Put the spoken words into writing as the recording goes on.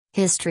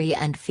History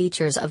and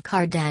features of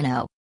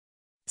Cardano.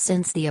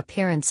 Since the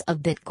appearance of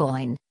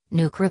Bitcoin,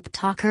 new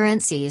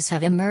cryptocurrencies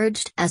have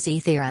emerged as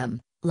Ethereum,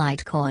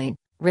 Litecoin,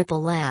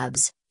 Ripple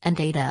Labs, and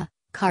ADA,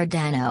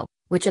 Cardano,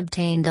 which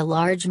obtained a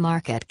large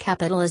market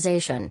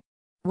capitalization.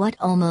 What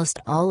almost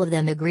all of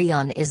them agree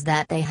on is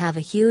that they have a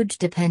huge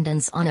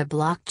dependence on a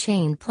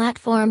blockchain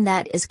platform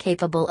that is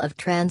capable of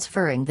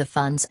transferring the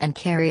funds and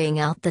carrying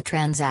out the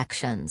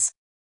transactions.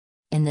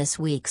 In this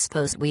week's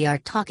post we are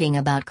talking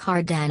about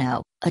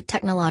Cardano, a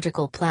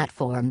technological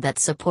platform that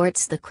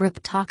supports the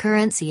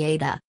cryptocurrency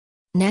ADA.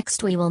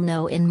 Next we will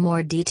know in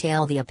more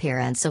detail the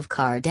appearance of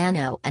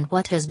Cardano and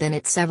what has been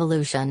its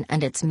evolution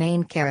and its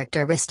main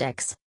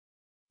characteristics.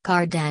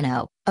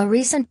 Cardano, a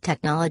recent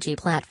technology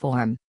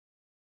platform.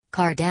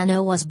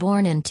 Cardano was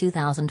born in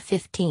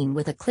 2015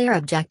 with a clear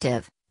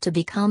objective, to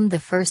become the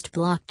first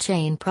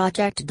blockchain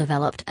project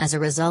developed as a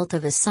result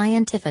of a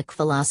scientific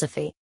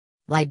philosophy.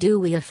 Why do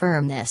we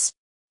affirm this?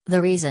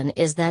 The reason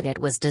is that it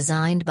was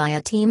designed by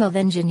a team of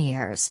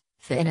engineers,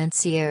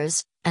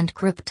 financiers, and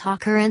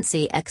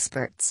cryptocurrency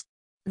experts.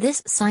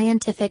 This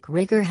scientific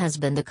rigor has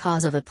been the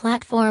cause of a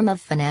platform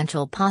of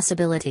financial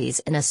possibilities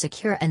in a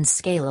secure and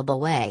scalable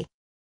way.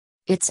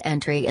 Its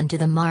entry into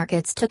the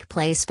markets took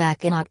place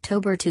back in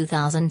October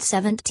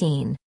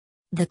 2017.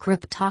 The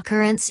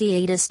cryptocurrency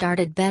ADA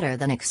started better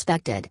than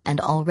expected,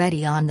 and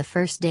already on the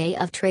first day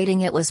of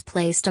trading it was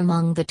placed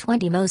among the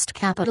 20 most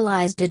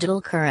capitalized digital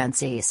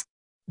currencies.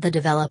 The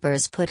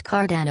developers put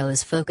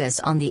Cardano's focus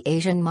on the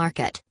Asian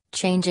market,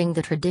 changing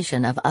the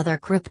tradition of other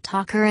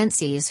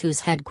cryptocurrencies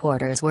whose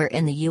headquarters were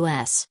in the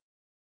US.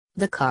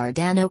 The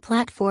Cardano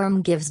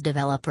platform gives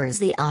developers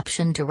the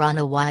option to run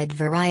a wide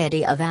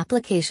variety of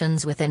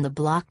applications within the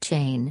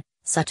blockchain,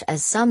 such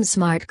as some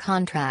smart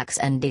contracts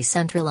and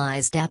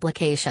decentralized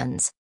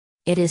applications.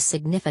 It is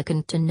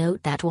significant to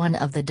note that one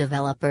of the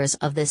developers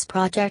of this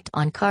project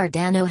on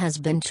Cardano has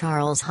been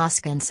Charles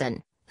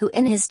Hoskinson, who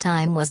in his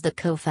time was the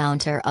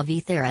co-founder of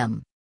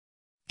Ethereum.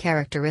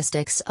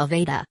 Characteristics of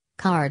ADA,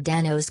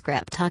 Cardano's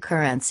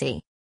cryptocurrency.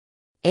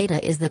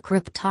 ADA is the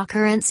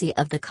cryptocurrency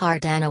of the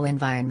Cardano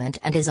environment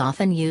and is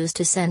often used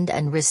to send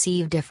and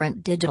receive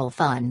different digital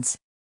funds.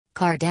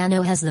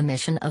 Cardano has the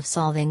mission of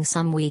solving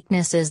some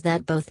weaknesses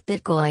that both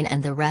Bitcoin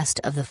and the rest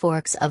of the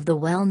forks of the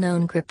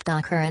well-known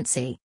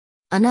cryptocurrency.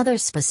 Another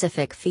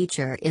specific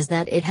feature is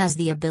that it has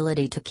the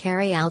ability to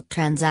carry out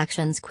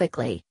transactions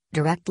quickly,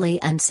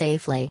 directly and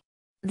safely.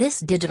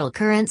 This digital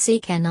currency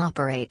can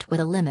operate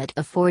with a limit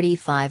of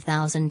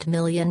 45,000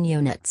 million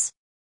units.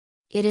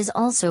 It is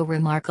also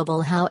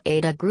remarkable how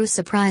ADA grew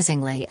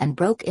surprisingly and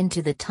broke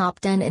into the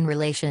top 10 in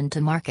relation to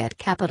market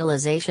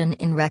capitalization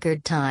in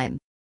record time.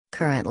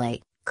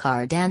 Currently,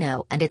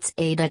 Cardano and its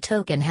ADA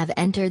token have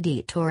entered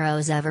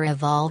eToro's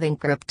ever-evolving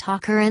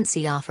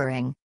cryptocurrency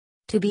offering.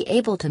 To be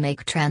able to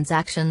make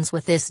transactions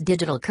with this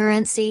digital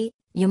currency,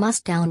 you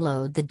must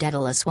download the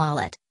Daedalus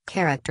wallet,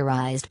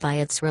 characterized by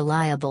its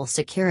reliable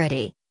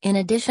security, in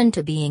addition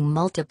to being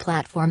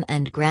multi-platform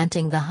and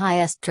granting the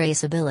highest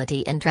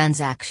traceability in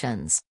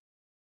transactions.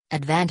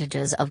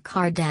 Advantages of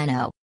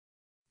Cardano.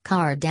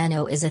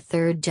 Cardano is a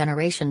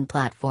third-generation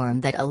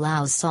platform that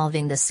allows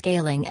solving the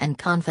scaling and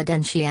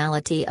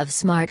confidentiality of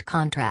smart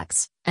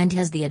contracts, and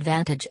has the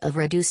advantage of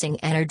reducing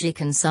energy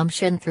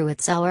consumption through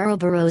its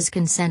Ouroboros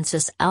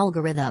consensus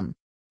algorithm.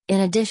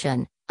 In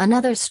addition,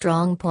 another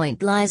strong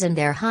point lies in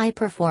their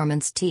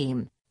high-performance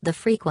team, the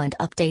frequent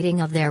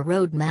updating of their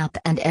roadmap,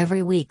 and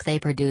every week they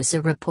produce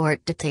a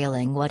report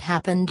detailing what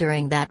happened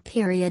during that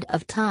period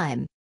of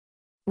time.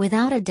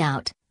 Without a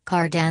doubt,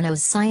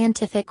 Cardano's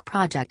scientific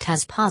project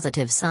has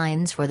positive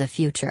signs for the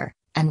future,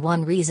 and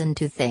one reason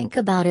to think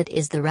about it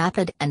is the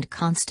rapid and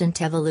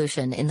constant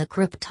evolution in the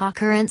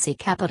cryptocurrency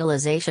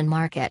capitalization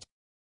market.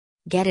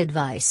 Get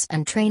advice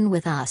and train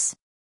with us.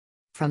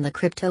 From the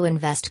Crypto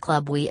Invest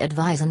Club, we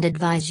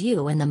advise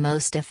you in the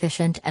most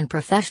efficient and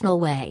professional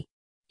way.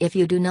 If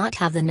you do not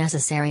have the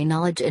necessary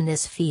knowledge in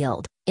this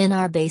field, in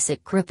our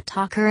basic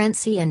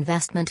cryptocurrency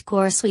investment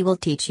course we will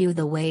teach you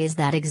the ways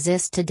that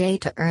exist today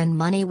to earn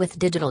money with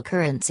digital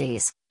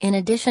currencies, in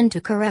addition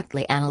to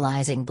correctly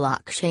analyzing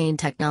blockchain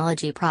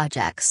technology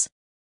projects.